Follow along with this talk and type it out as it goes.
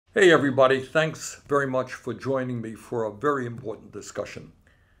Hey, everybody. Thanks very much for joining me for a very important discussion.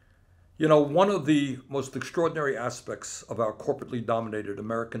 One of the most extraordinary aspects of our corporately dominated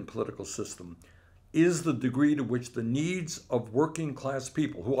American political system is the degree to which the needs of working class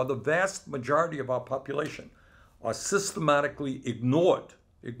people, who are the vast majority of our population, are systematically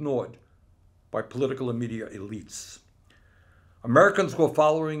ignored by political and media elites. Americans who are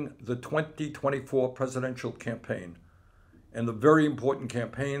following the 2024 presidential campaign and the very important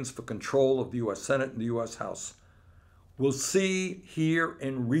campaigns for control of the U.S. Senate and the U.S. House will see, hear,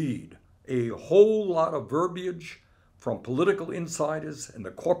 and read a whole lot of verbiage from political insiders and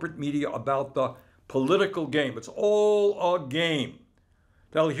the corporate media about the political game. It's all a game.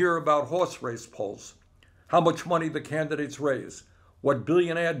 They'll hear about horse race polls, how much money the candidates raise, what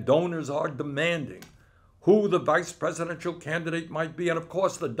billionaire donors are demanding, who the vice presidential candidate might be, and of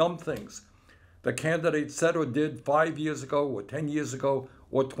course the dumb things the candidate said or did 5 years ago or 10 years ago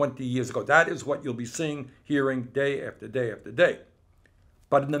or 20 years ago. That is what you'll be seeing, hearing day after day after day.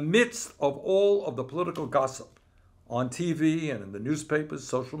 But in the midst of all of the political gossip on TV and in the newspapers,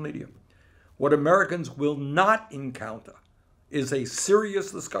 social media, what Americans will not encounter is a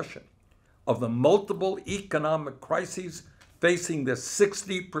serious discussion of the multiple economic crises facing the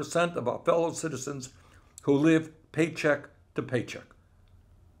 60% of our fellow citizens who live paycheck to paycheck,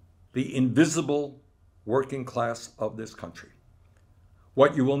 the invisible working class of this country.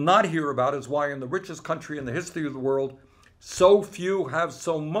 What you will not hear about is why in the richest country in the history of the world, so few have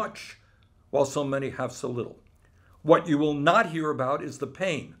so much while so many have so little. What you will not hear about is the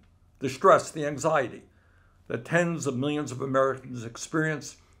pain, the stress, the anxiety that tens of millions of Americans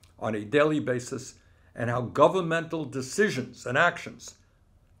experience on a daily basis, and how governmental decisions and actions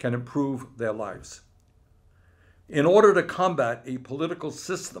can improve their lives. In order to combat a political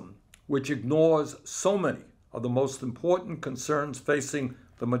system which ignores so many of the most important concerns facing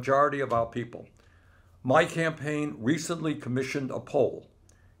the majority of our people, my campaign recently commissioned a poll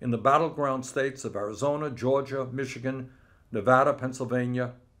in the battleground states of Arizona, Georgia, Michigan, Nevada,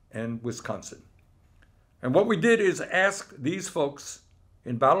 Pennsylvania, and Wisconsin. And what we did is ask these folks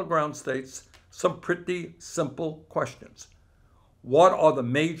in battleground states some pretty simple questions. What are the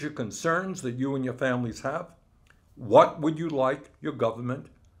major concerns that you and your families have? What would you like your government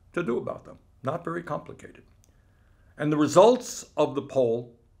to do about them? Not very complicated. And the results of the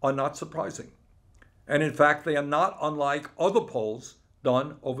poll are not surprising. And in fact, they are not unlike other polls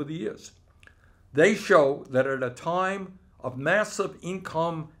done over the years. They show that at a time of massive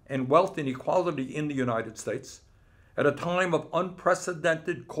income and wealth inequality in the United States, at a time of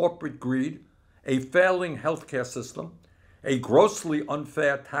unprecedented corporate greed, a failing healthcare system, a grossly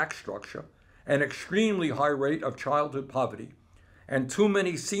unfair tax structure, an extremely high rate of childhood poverty, and too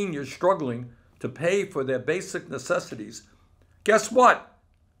many seniors struggling to pay for their basic necessities, guess what?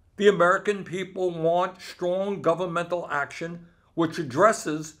 The American people want strong governmental action which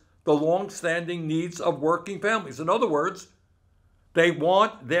addresses the long-standing needs of working families. In other words, they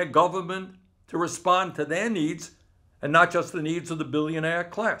want their government to respond to their needs and not just the needs of the billionaire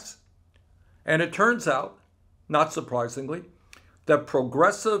class. And it turns out, not surprisingly, that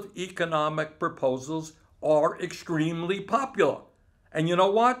progressive economic proposals are extremely popular. And you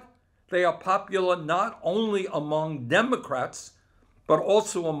know what? They are popular not only among Democrats, but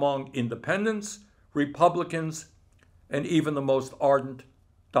also among independents, Republicans, and even the most ardent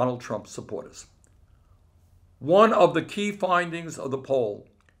Donald Trump supporters. One of the key findings of the poll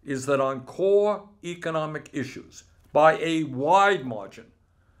is that on core economic issues, by a wide margin,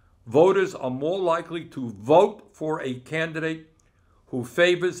 voters are more likely to vote for a candidate who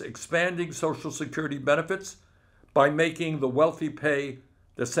favors expanding Social Security benefits by making the wealthy pay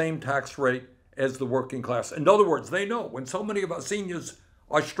the same tax rate as the working class. In other words, they know when so many of our seniors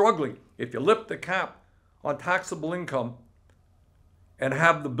are struggling, if you lift the cap on taxable income and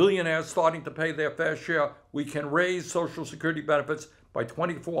have the billionaires starting to pay their fair share, we can raise Social Security benefits by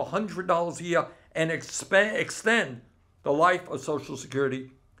 $2,400 a year and extend the life of Social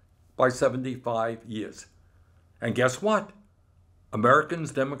Security by 75 years. And guess what?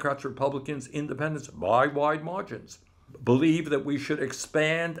 Americans, Democrats, Republicans, Independents, by wide margins, believe that we should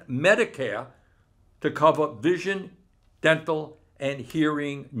expand Medicare to cover vision, dental, and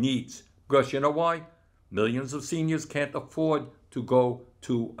hearing needs. Because you know why? Millions of seniors can't afford to go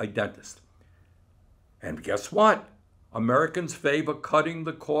to a dentist. And guess what? Americans favor cutting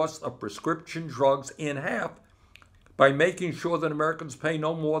the cost of prescription drugs in half by making sure that Americans pay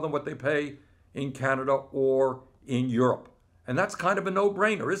no more than what they pay in Canada or in Europe. And that's kind of a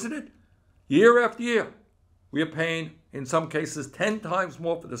no-brainer, isn't it? Year after year, we are paying, in some cases, 10 times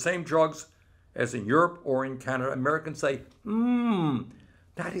more for the same drugs as in Europe or in Canada. Americans say,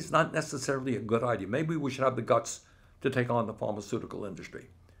 that is not necessarily a good idea. Maybe we should have the guts to take on the pharmaceutical industry.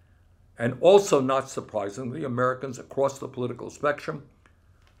 And also, not surprisingly, Americans across the political spectrum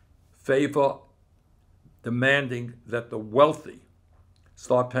favor demanding that the wealthy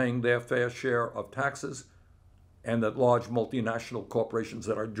start paying their fair share of taxes and that large multinational corporations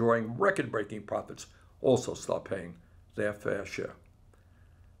that are enjoying record-breaking profits also start paying their fair share.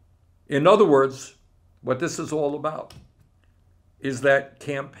 In other words, what this is all about is that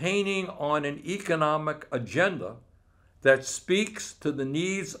campaigning on an economic agenda that speaks to the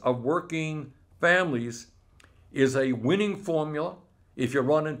needs of working families is a winning formula if you're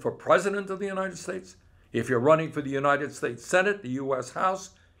running for president of the United States, if you're running for the United States Senate, the U.S.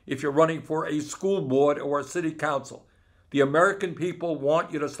 House, if you're running for a school board or a city council. The American people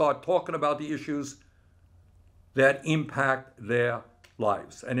want you to start talking about the issues that impact their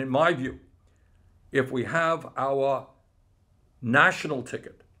lives. And in my view, if we have our national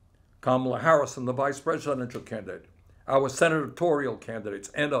ticket, Kamala Harris and the vice presidential candidate, our senatorial candidates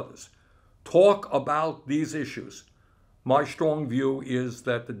and others, talk about these issues, my strong view is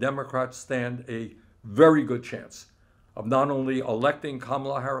that the Democrats stand a very good chance of not only electing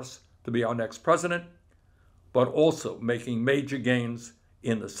Kamala Harris to be our next president, but also making major gains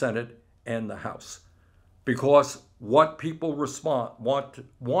in the Senate and the House. Because what people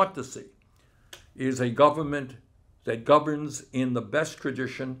want to see is a government that governs in the best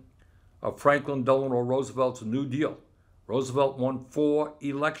tradition of Franklin Delano Roosevelt's New Deal. Roosevelt won 4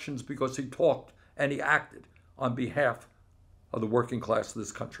 elections because he talked and he acted on behalf of the working class of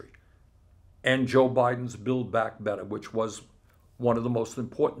this country. And Joe Biden's Build Back Better, which was one of the most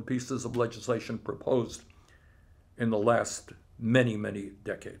important pieces of legislation proposed in the last many, many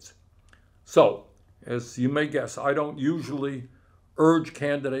decades. So, as you may guess, I don't usually urge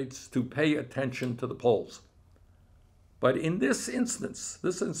candidates to pay attention to the polls. But in this instance,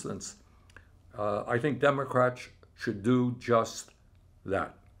 I think Democrats should do just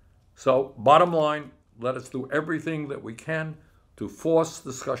that. So, bottom line, let us do everything that we can to force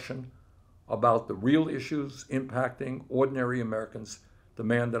discussion about the real issues impacting ordinary Americans,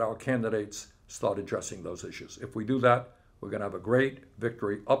 demand that our candidates start addressing those issues. If we do that, we're going to have a great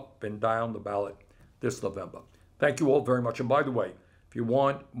victory up and down the ballot this November. Thank you all very much. And by the way, if you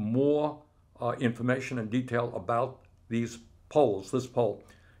want more information and detail about these polls, this poll,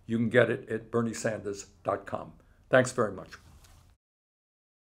 you can get it at berniesanders.com. Thanks very much.